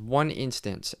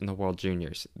instance in the World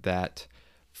Juniors that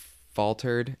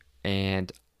faltered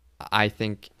and I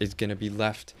think is going to be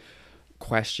left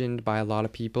questioned by a lot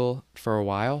of people for a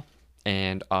while.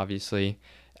 And obviously,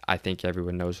 I think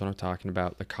everyone knows what I'm talking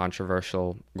about, the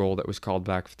controversial goal that was called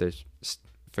back for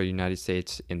the United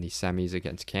States in the semis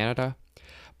against Canada.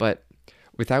 But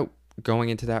without going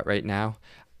into that right now,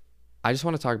 I just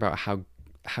want to talk about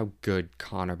how good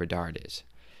Connor Bedard is.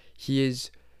 He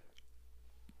is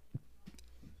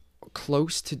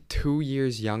close to 2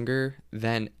 years younger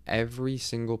than every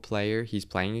single player he's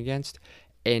playing against,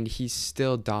 and he's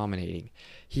still dominating.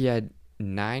 He had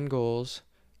 9 goals,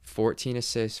 14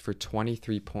 assists for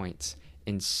 23 points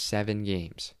in 7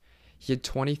 games. He had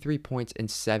 23 points in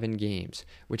 7 games,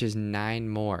 which is 9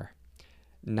 more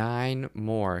than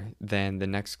the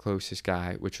next closest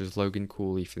guy, which was Logan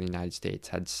Cooley for the United States,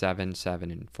 had 7,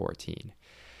 7, and 14.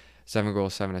 7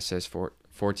 goals, 7 assists,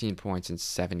 14 points in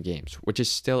 7 games, which is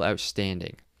still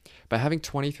outstanding. But having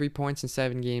 23 points in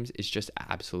 7 games is just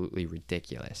absolutely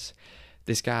ridiculous.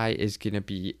 This guy is going to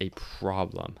be a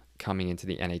problem coming into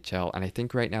the NHL. And I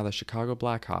think right now the Chicago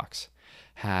Blackhawks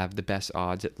have the best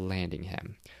odds at landing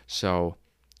him. So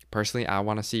personally, I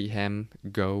want to see him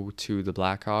go to the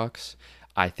Blackhawks.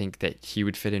 I think that he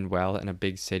would fit in well in a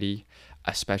big city,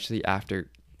 especially after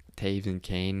Taves and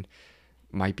Kane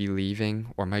might be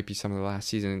leaving, or might be some of the last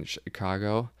season in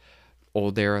Chicago.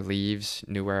 Old era leaves,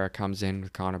 new era comes in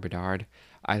with Connor Bedard.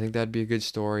 I think that'd be a good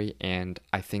story, and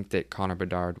I think that Connor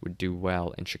Bedard would do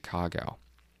well in Chicago.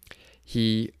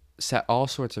 He set all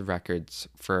sorts of records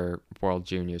for World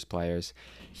Juniors players.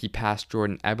 He passed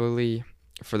Jordan Eberle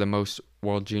for the most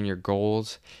World Junior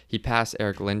goals. He passed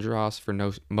Eric Lindros for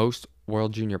most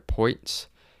World Junior points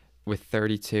with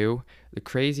 32. The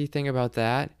crazy thing about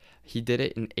that, he did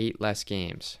it in 8 less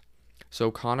games.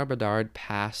 So Connor Bedard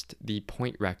passed the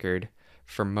point record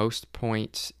for most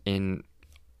points in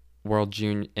World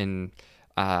Juniors.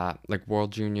 I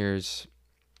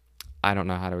don't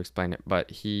know how to explain it,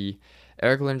 but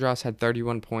Eric Lindros had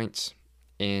 31 points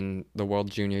in the World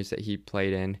Juniors that he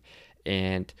played in,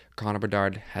 and Connor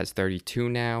Bedard has 32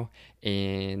 now,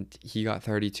 and he got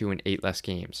 32 in 8 less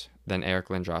games than Eric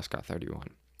Lindros got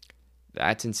 31.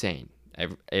 That's insane.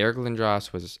 Eric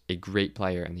Lindros was a great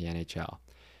player in the NHL.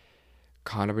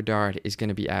 Connor Bedard is going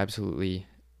to be absolutely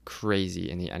crazy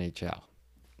in the NHL.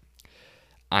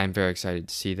 I'm very excited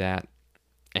to see that,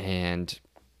 and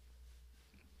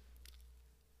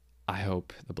I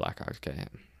hope the Blackhawks get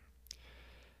him.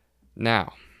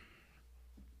 Now,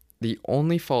 the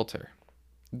only falter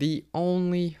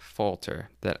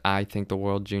that I think the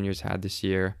World Juniors had this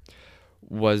year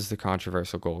was the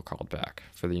controversial goal called back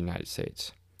for the United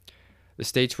States. The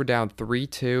States were down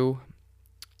 3-2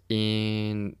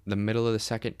 in the middle of the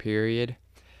second period.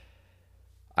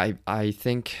 I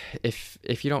think if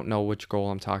you don't know which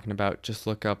goal I'm talking about, just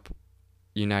look up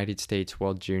United States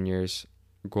World Juniors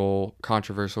goal,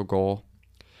 controversial goal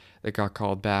that got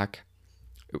called back.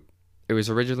 It was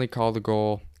originally called a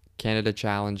goal. Canada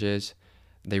challenges.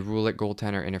 They rule it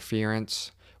goaltender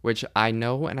interference, which I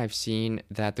know and I've seen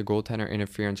that the goaltender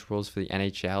interference rules for the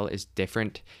NHL is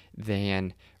different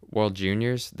than World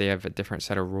Juniors. They have a different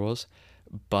set of rules,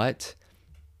 but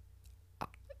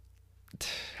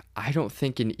I don't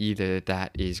think in either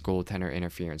that is goaltender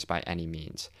interference by any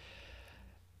means.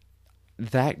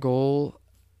 That goal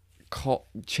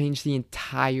changed the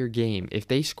entire game. If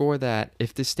the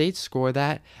States score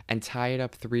that and tie it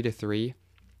up 3-3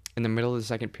 in the middle of the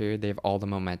second period, they have all the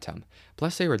momentum.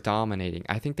 Plus, they were dominating.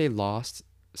 I think they lost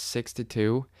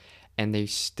 6-2, and they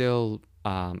still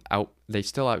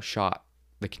outshot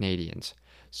the Canadians.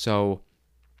 So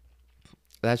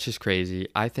that's just crazy.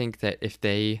 I think that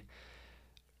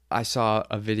I saw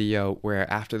a video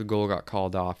where after the goal got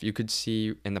called off, you could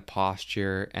see in the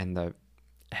posture and the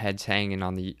heads hanging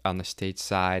on the States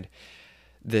side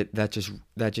that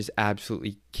just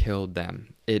absolutely killed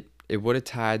them. It would have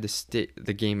tied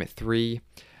the game at 3.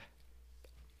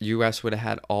 U.S. would have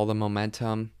had all the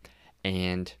momentum,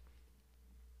 and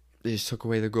they just took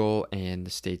away the goal, and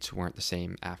the States weren't the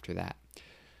same after that.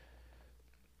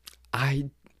 I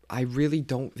really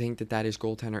don't think that is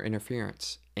goaltender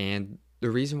interference, and the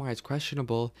reason why it's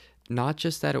questionable, not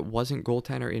just that it wasn't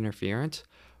goaltender interference,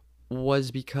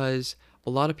 was because a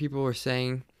lot of people were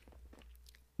saying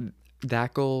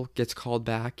that goal gets called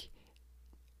back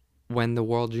when the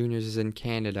World Juniors is in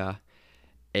Canada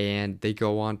and they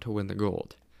go on to win the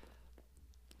gold.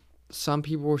 Some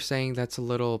people were saying it's a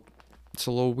little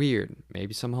weird.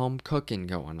 Maybe some home cooking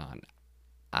going on.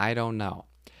 I don't know.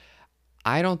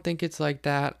 I don't think it's like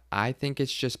that. I think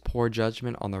it's just poor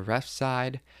judgment on the ref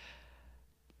side.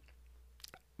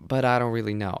 But I don't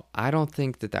really know. I don't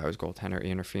think that was goaltender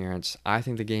interference. I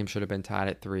think the game should have been tied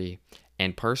at 3.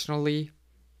 And personally,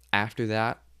 after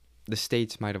that, the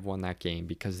States might have won that game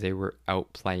because they were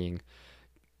outplaying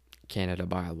Canada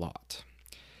by a lot.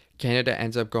 Canada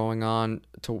ends up going on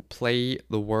to play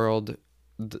the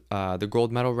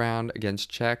gold medal round against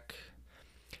Czech,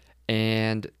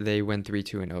 and they win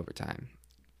 3-2 in overtime.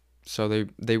 So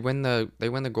they win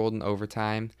the gold in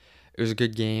overtime. It was a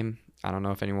good game. I don't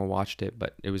know if anyone watched it,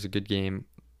 but it was a good game.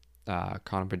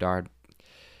 Connor Bedard,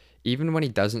 even when he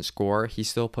doesn't score, he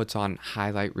still puts on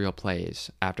highlight reel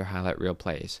plays after highlight reel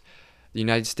plays. The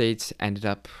United States ended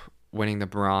up winning the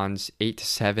bronze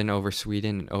 8-7 over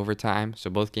Sweden in overtime. So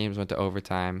both games went to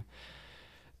overtime.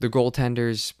 The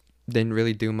goaltenders didn't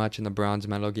really do much in the bronze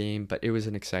medal game, but it was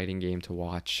an exciting game to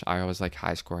watch. I always like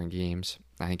high-scoring games.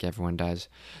 I think everyone does.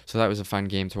 So that was a fun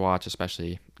game to watch,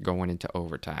 especially going into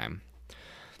overtime.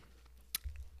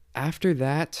 After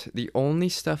that, the only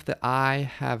stuff that I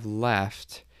have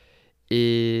left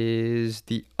is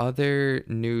the other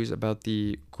news about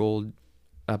the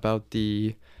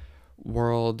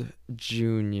World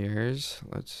Juniors,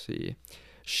 let's see.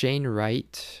 Shane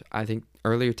Wright, I think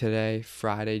earlier today,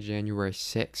 Friday, January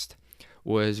 6th,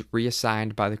 was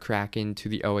reassigned by the Kraken to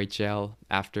the OHL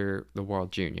after the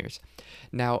World Juniors.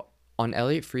 Now, on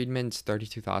Elliot Friedman's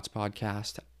 32 Thoughts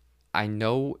podcast, I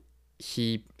know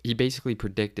he basically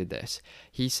predicted this.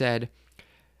 He said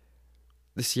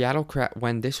the Seattle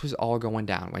when this was all going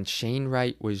down, when Shane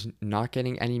Wright was not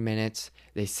getting any minutes,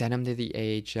 they sent him to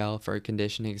the AHL for a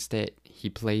conditioning stint. He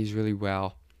plays really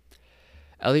well.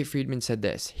 Elliot Friedman said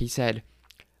this. He said,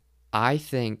 I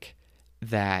think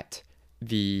that what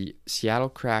the Seattle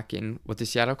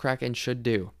Kraken should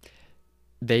do,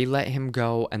 they let him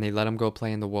go and they let him go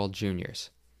play in the World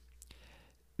Juniors.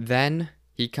 Then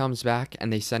he comes back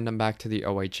and they send him back to the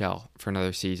OHL for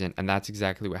another season, and that's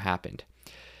exactly what happened.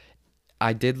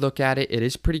 I did look at it. It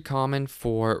is pretty common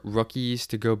for rookies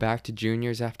to go back to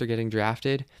juniors after getting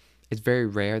drafted. It's very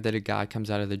rare that a guy comes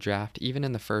out of the draft, even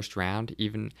in the first round,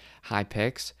 even high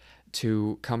picks,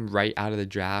 to come right out of the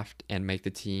draft and make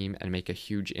the team and make a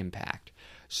huge impact.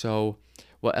 So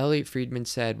what Elliot Friedman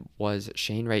said was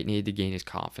Shane Wright needed to gain his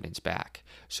confidence back.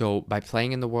 So by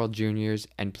playing in the World Juniors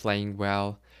and playing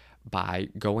well, by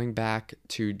going back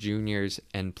to juniors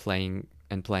and playing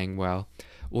well,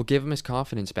 will give him his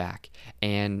confidence back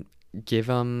and give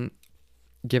him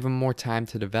more time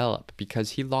to develop,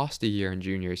 because he lost a year in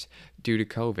juniors due to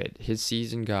COVID.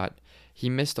 He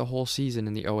missed a whole season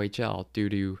in the OHL due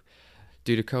to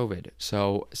COVID.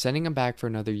 So sending him back for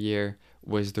another year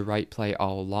was the right play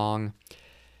all along.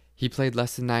 He played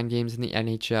less than 9 games in the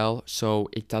NHL, so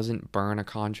it doesn't burn a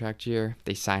contract year.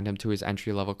 They signed him to his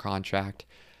entry-level contract.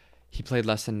 He played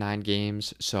less than 9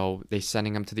 games, so they're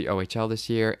sending him to the OHL this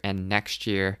year, and next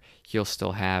year he'll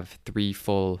still have three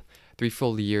full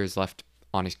years left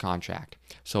on his contract.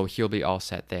 So he'll be all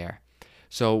set there.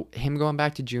 So him going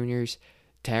back to juniors,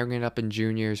 tearing it up in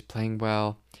juniors, playing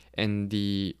well in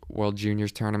the World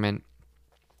Juniors tournament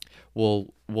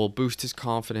will boost his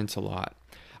confidence a lot.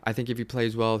 I think if he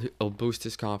plays well, it'll boost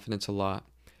his confidence a lot,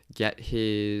 get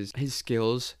his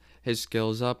skills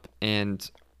up,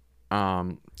 and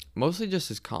mostly just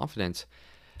his confidence.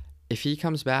 If he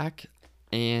comes back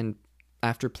and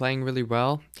after playing really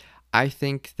well, I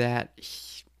think that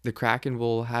the Kraken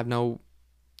will have no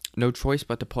choice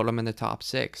but to put him in the top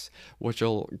 6, which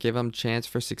will give him a chance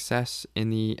for success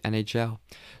in the NHL.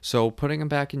 So putting him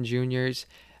back in juniors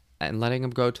and letting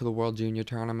him go to the World Junior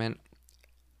Tournament,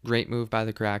 great move by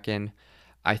the Kraken.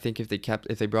 I think if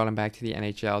they brought him back to the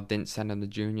NHL, didn't send him to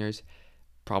juniors,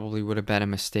 probably would have been a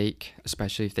mistake,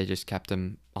 especially if they just kept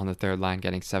him on the third line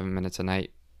getting 7 minutes a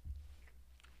night.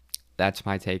 That's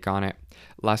my take on it.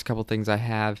 Last couple things I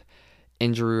have.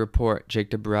 Injury report,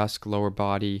 Jake DeBrusk, lower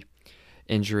body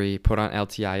injury, put on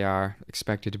LTIR,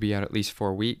 expected to be out at least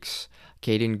 4 weeks.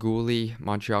 Caden Gooley,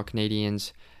 Montreal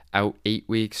Canadiens, out 8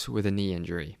 weeks with a knee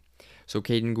injury. So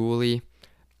Caden Gooley,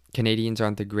 Canadiens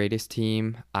aren't the greatest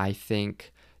team. I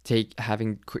think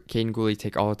having Caden Gooley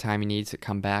take all the time he needs to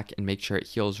come back and make sure it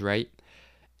heals right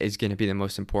is going to be the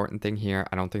most important thing here.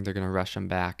 I don't think they're going to rush him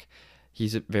back.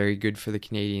 He's very good for the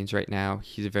Canadiens right now.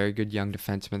 He's a very good young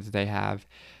defenseman that they have.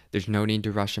 There's no need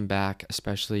to rush him back,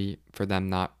 especially for them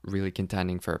not really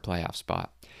contending for a playoff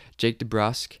spot. Jake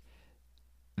DeBrusk,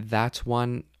 that's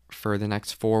one for the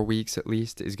next 4 weeks at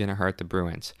least is going to hurt the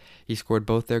Bruins. He scored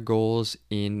both their goals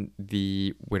in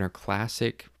the Winter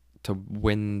Classic to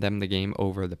win them the game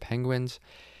over the Penguins.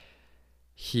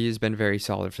 He has been very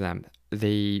solid for them.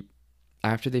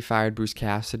 After they fired Bruce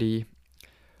Cassidy,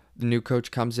 the new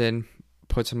coach comes in,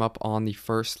 puts him up on the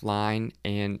first line,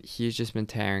 and he's just been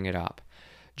tearing it up.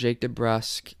 Jake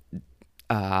DeBrusk,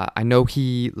 I know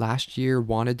he last year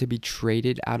wanted to be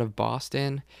traded out of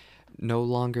Boston. No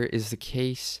longer is the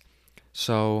case.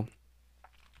 So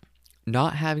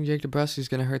not having Jake DeBrusk is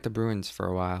going to hurt the Bruins for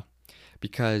a while,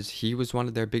 because he was one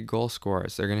of their big goal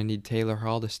scorers. They're going to need Taylor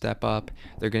Hall to step up.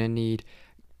 They're going to need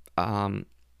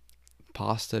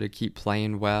Pasta to keep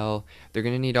playing well. They're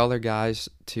going to need all their guys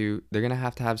they're going to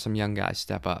have some young guys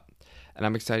step up. And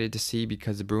I'm excited to see,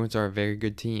 because the Bruins are a very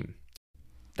good team.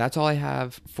 That's all I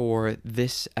have for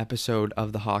this episode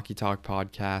of the Hockey Talk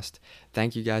podcast.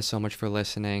 Thank you guys so much for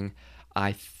listening.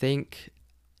 I think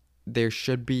there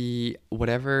should be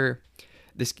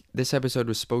this episode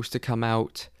was supposed to come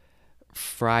out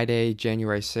Friday,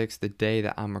 January 6th, the day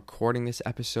that I'm recording this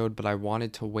episode, but I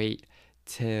wanted to wait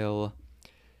till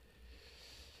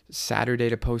Saturday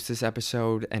to post this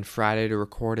episode and Friday to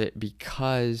record it,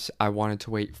 because I wanted to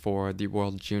wait for the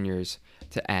World Juniors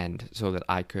to end so that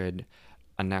I could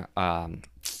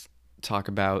talk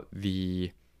about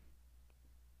the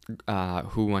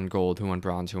who won gold, who won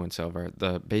bronze, who won silver.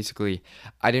 Basically,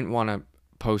 I didn't want to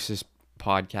post this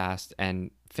podcast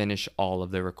and finish all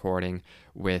of the recording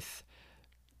with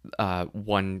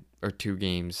one or two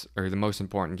games, or the most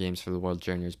important games for the World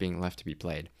Juniors being left to be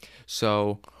played.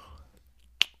 So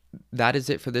that is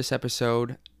it for this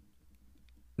episode.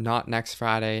 Not next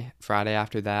Friday. Friday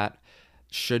after that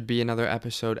should be another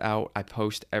episode out. I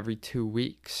post every 2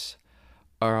 weeks,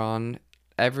 or on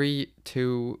every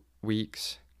 2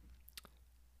 weeks.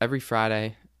 Every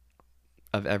Friday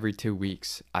of every 2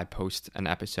 weeks, I post an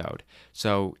episode.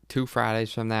 So 2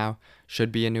 Fridays from now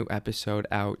should be a new episode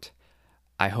out.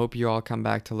 I hope you all come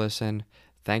back to listen.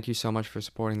 Thank you so much for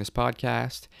supporting this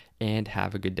podcast, and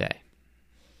have a good day.